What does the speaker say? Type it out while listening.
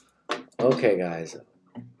Okay, guys,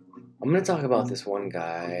 I'm gonna talk about this one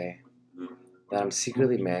guy that I'm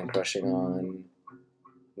secretly man crushing on.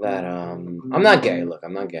 I'm not gay. Look,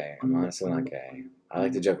 I'm not gay. I'm honestly not gay. I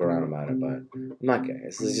like to joke around about it, but I'm not gay.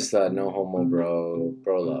 This is just a no homo bro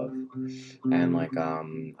love. And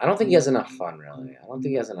I don't think he has enough fun. Really, I don't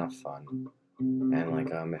think he has enough fun.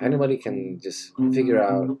 And if anybody can just figure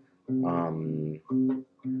out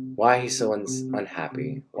why he's so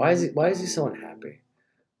unhappy, why is he so unhappy?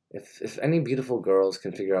 If any beautiful girls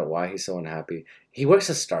can figure out why he's so unhappy, he works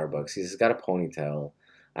at Starbucks. He's got a ponytail.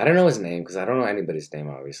 I don't know his name because I don't know anybody's name,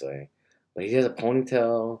 obviously. But he has a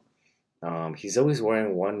ponytail. He's always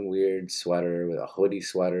wearing one weird sweater with a hoodie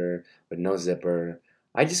sweater with no zipper.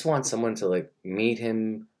 I just want someone to meet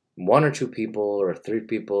him, one or two people, or three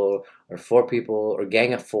people, or four people, or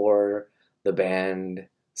gang of four, the band,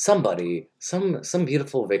 somebody, some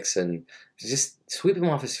beautiful vixen, to just sweep him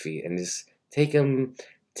off his feet and take him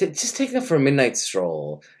just take him for a midnight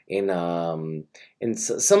stroll in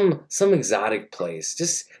some exotic place.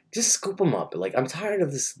 Just scoop him up. Like, I'm tired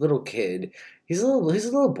of this little kid. He's a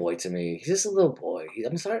little boy to me. He's just a little boy.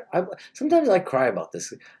 I'm sorry. Sometimes I cry about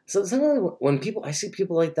this. So sometimes when I see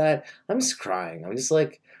people like that, I'm just crying. I'm just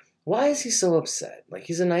like, why is he so upset? Like,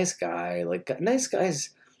 he's a nice guy. Like, nice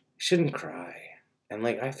guys shouldn't cry. And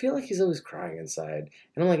I feel like he's always crying inside.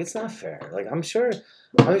 And I'm like, it's not fair. Like, I'm sure.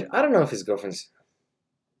 I don't know if his girlfriend's.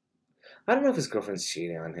 I don't know if his girlfriend's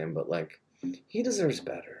cheating on him, but he deserves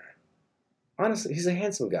better. Honestly, he's a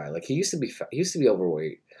handsome guy. Like, he used to be he used to be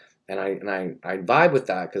overweight, and I vibe with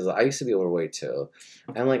that because I used to be overweight too.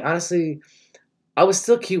 And honestly, I was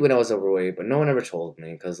still cute when I was overweight, but no one ever told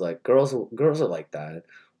me because girls are like that.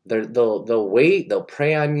 They'll wait, they'll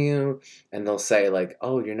prey on you, and they'll say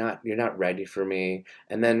oh, you're not ready for me.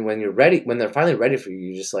 And then when they're finally ready for you,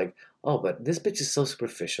 you're just like, oh, but this bitch is so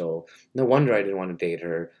superficial. No wonder I didn't want to date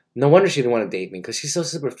her. No wonder she didn't want to date me because she's so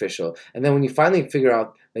superficial. And then when you finally figure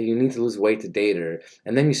out that you need to lose weight to date her,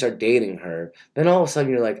 and then you start dating her, then all of a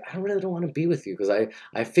sudden you're like, I really don't want to be with you because I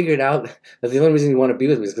figured out that the only reason you want to be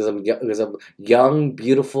with me is because I'm young,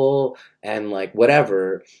 beautiful, and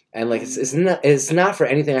whatever. And it's not for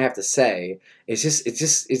anything I have to say. It's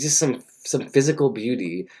just some physical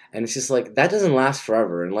beauty, and it's just that doesn't last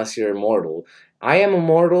forever unless you're immortal. I am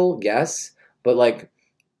immortal, yes, but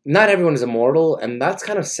not everyone is immortal, and that's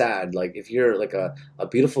kind of sad. Like, if you're a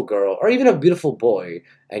beautiful girl or even a beautiful boy,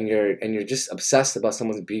 and you're just obsessed about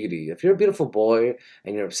someone's beauty. If you're a beautiful boy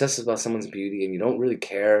and you're obsessed about someone's beauty and you don't really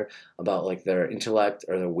care about their intellect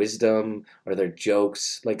or their wisdom or their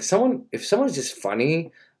jokes, if someone's just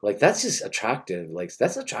funny, that's just attractive.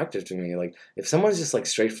 That's attractive to me. If someone's just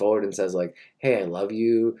straightforward and says hey, I love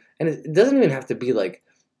you, and it doesn't even have to be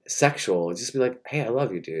sexual. Just be hey, I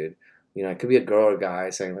love you, dude. It could be a girl or a guy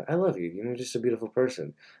saying I love you. You're just a beautiful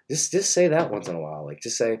person. Just say that once in a while.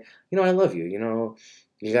 Just say, I love you.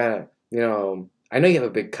 You gotta, I know you have a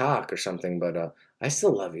big cock or something, but I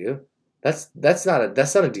still love you. That's not a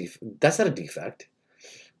defect. That's not a defect.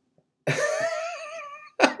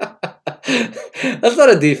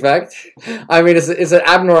 I mean, it's an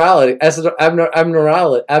abnormality. I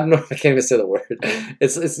can't even say the word.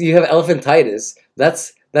 It's you have elephantitis.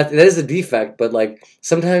 That is a defect, but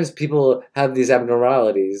sometimes people have these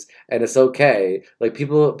abnormalities, and it's okay.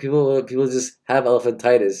 People just have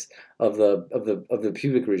elephantitis of the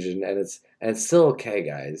pubic region, and it's still okay,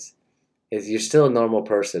 guys. You're still a normal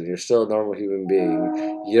person. You're still a normal human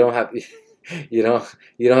being. You don't have you don't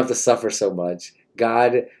have to suffer so much.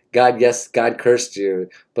 Yes, God cursed you,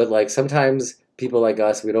 but sometimes people like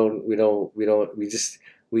us, we just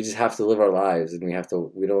have to live our lives, and we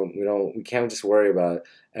can't just worry about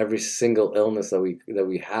every single illness that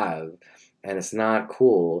we have, and it's not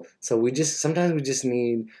cool. So sometimes we just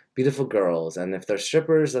need beautiful girls, and if they're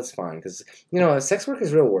strippers, that's fine, because sex work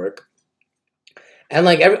is real work. And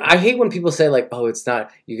I hate when people say oh, it's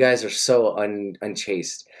not. You guys are so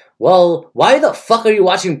unchaste. Well, why the fuck are you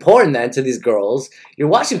watching porn then to these girls? You're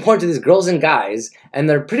watching porn to these girls and guys, and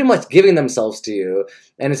they're pretty much giving themselves to you.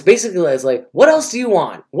 And it's basically what else do you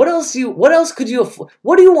want? What else could you?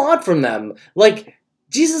 What do you want from them?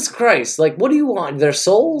 Jesus Christ! What do you want? Their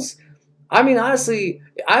souls? I mean, honestly,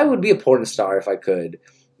 I would be a porn star if I could.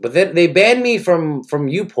 But then they banned me from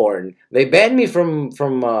YouPorn. They banned me from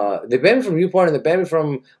YouPorn, and they banned me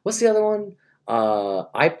from what's the other one?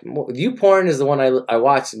 YouPorn is the one I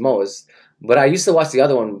watch most, but I used to watch the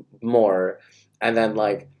other one more. And then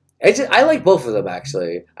I like both of them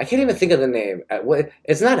actually. I can't even think of the name.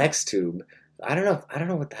 It's not XTube. I don't know. I don't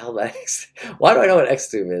know what the hell that is. Why do I know what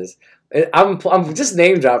XTube is? I'm just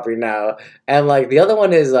name dropping now. And the other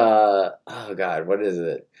one is oh god, what is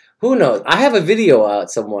it? Who knows? I have a video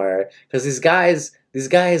out somewhere because these guys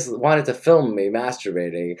wanted to film me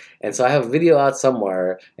masturbating, and so I have a video out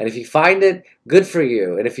somewhere. And if you find it, good for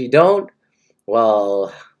you. And if you don't,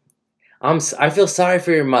 well, I feel sorry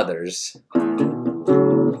for your mothers.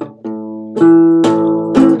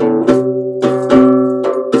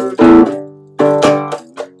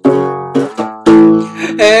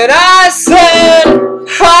 And I said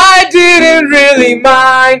I didn't really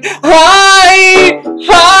mind.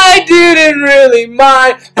 I didn't really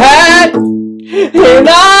mind. And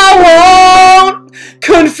I won't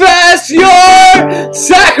confess your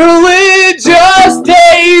sacrilegious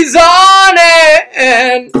days on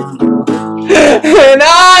end. And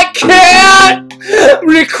I can't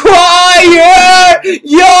require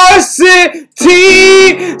your sitcom,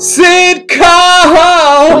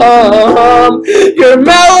 your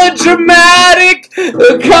melodramatic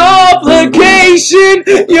complication,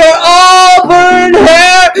 your auburn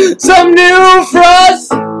hair, some new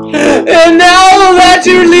frost. And now that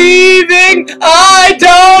you're leaving, I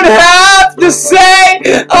don't have to say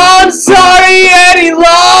I'm sorry any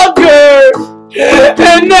longer.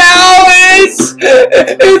 And now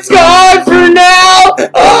it's gone for now.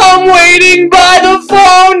 I'm waiting by the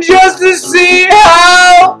phone just to see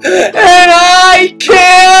how. And I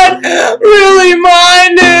can't really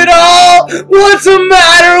mind it all. What's the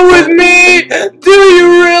matter with me? Do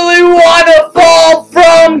you really want to fall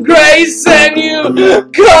from grace and you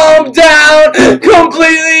calm down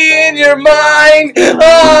completely in your mind?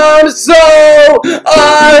 I'm so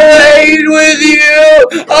irate with you.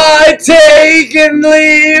 I take and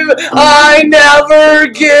leave. I never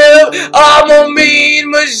give. I'm a mean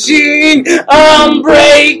machine. I'm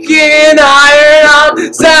breaking iron.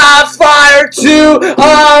 I'm sapphire too.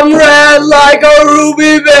 I'm red like a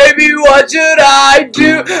ruby, baby. What should I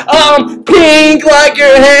do? I'm pink like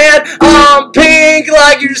your hand. I'm pink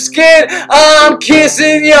like your skin. I'm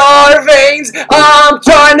kissing your veins. I'm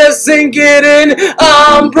trying to sink it in.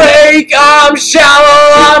 I'm break. I'm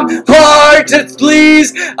shallow. I'm hard to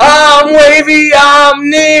please. I'm wavy. I'm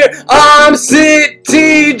near. I'm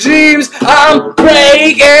city dreams. I'm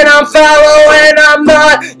break and I'm fallow and I'm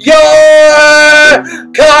not your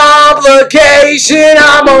complication.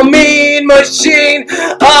 I'm a mean machine.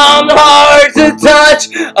 I'm hard to touch.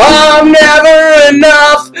 I'm never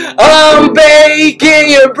enough. I'm baking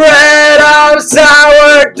your bread. I'm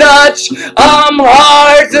sour Dutch. I'm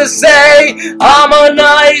hard to say. I'm a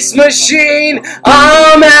nice machine.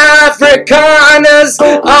 I'm Africanus.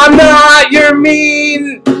 I'm not your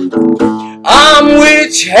mean. I'm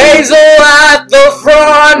witch hazel at the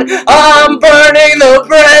front. I'm burning the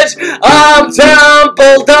bridge. I'm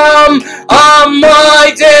temple dumb. I'm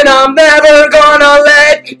white and I'm never gonna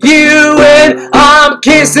let you in. I'm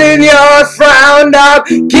kissing your frown.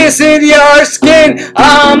 I'm kissing your skin.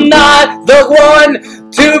 I'm not the one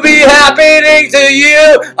to be happening to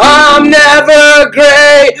you. I'm never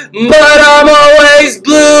gray, but I'm always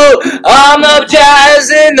blue. I'm the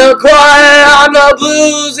jazz in the choir. I'm the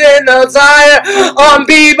blues in the tire. I'm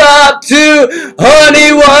bebop too.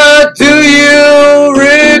 Honey, what do you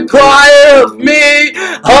require of me?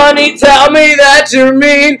 Honey, tell me that you're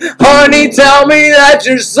mean. Honey, tell me that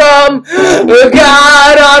you're some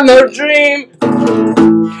god on the dream.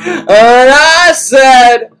 And I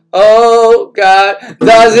said, oh God,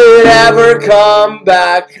 does it ever come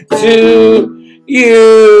back to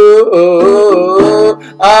you?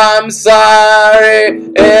 I'm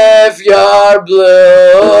sorry if you're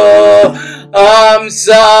blue. I'm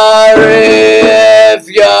sorry if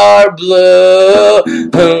you're blue.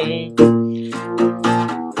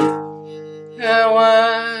 And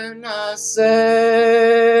when I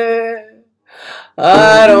say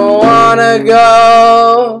I don't wanna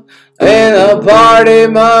go in the party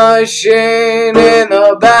machine, in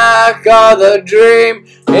the back of the dream,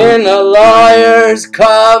 in the lawyer's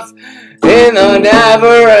cuff, in the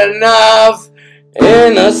never enough,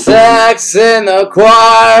 in the sex, in the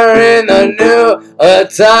choir, in the new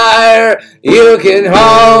attire. You can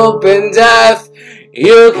hope in death.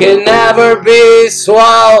 You can never be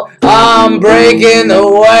swell. I'm breaking the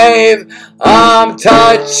wave. I'm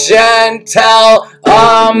touch and tell.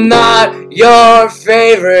 I'm not your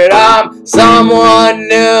favorite. I'm someone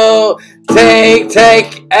new.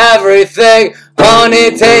 Take everything.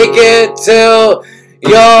 Honey, take it to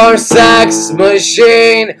your sex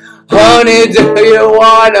machine. Honey, do you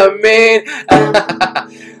wanna mean?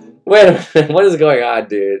 Wait a minute, what is going on,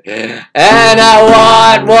 dude? And I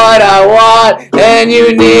want what I want, and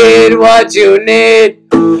you need what you need.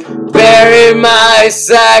 Bury my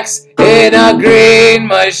sex in a green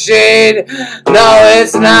machine. No,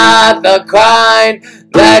 it's not the kind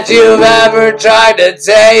that you've ever tried to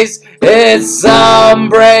taste. It's some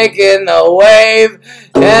break in the wave,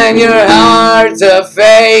 and you're hard to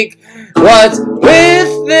fake. What's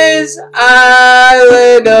with this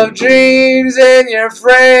island of dreams in your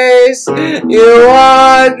face? You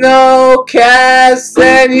want no cast,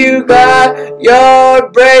 and you got your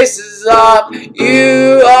braces off.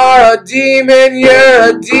 You are a demon, you're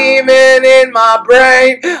a demon in my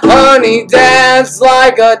brain. Honey, dance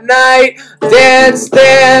like a night. Dance,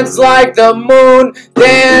 dance like the moon.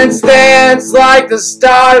 Dance, dance like the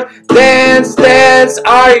stars. Dance, dance,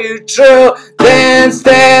 are you true? Dance,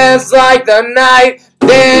 dance like the night.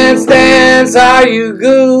 Dance, dance, are you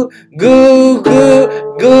goo, goo,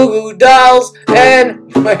 goo, goo, goo dolls?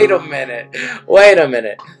 And wait a minute.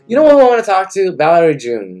 You know what I want to talk to? Valerie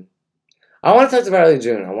June. I want to talk to Valerie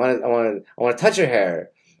June. I want to touch her hair.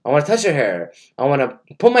 I want to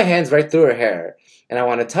put my hands right through her hair, and I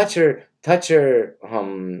want to touch her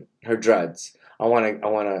dreads. I want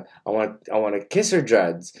to kiss her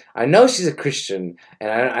dreads. I know she's a Christian, and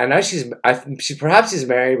I know perhaps she's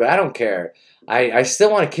married, but I don't care. I still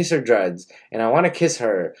want to kiss her dreads, and I want to kiss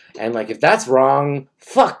her. And like, if that's wrong,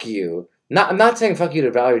 fuck you. I'm not saying fuck you to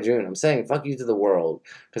Valerie June. I'm saying fuck you to the world,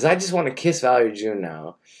 because I just want to kiss Valerie June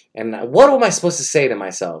now. And what am I supposed to say to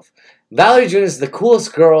myself? Valerie June is the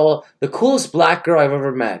coolest girl, the coolest black girl I've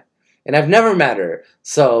ever met, and I've never met her.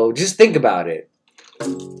 So just think about it.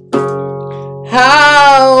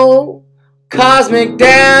 How, cosmic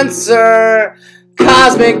dancer,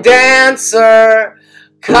 cosmic dancer,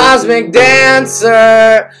 cosmic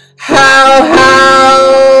dancer, how,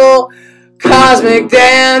 cosmic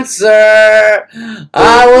dancer.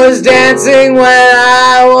 I was dancing when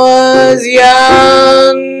I was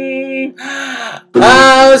young.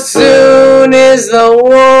 How soon is the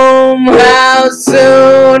womb? How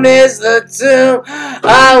soon is the tomb?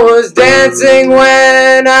 I was dancing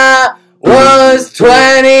when I was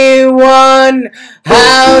 21.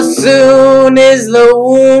 How soon is the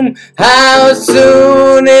womb? How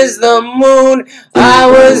soon is the moon? I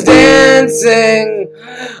was dancing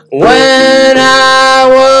when I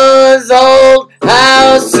was old.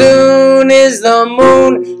 How soon is the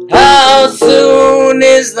moon? How soon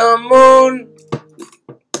is the moon?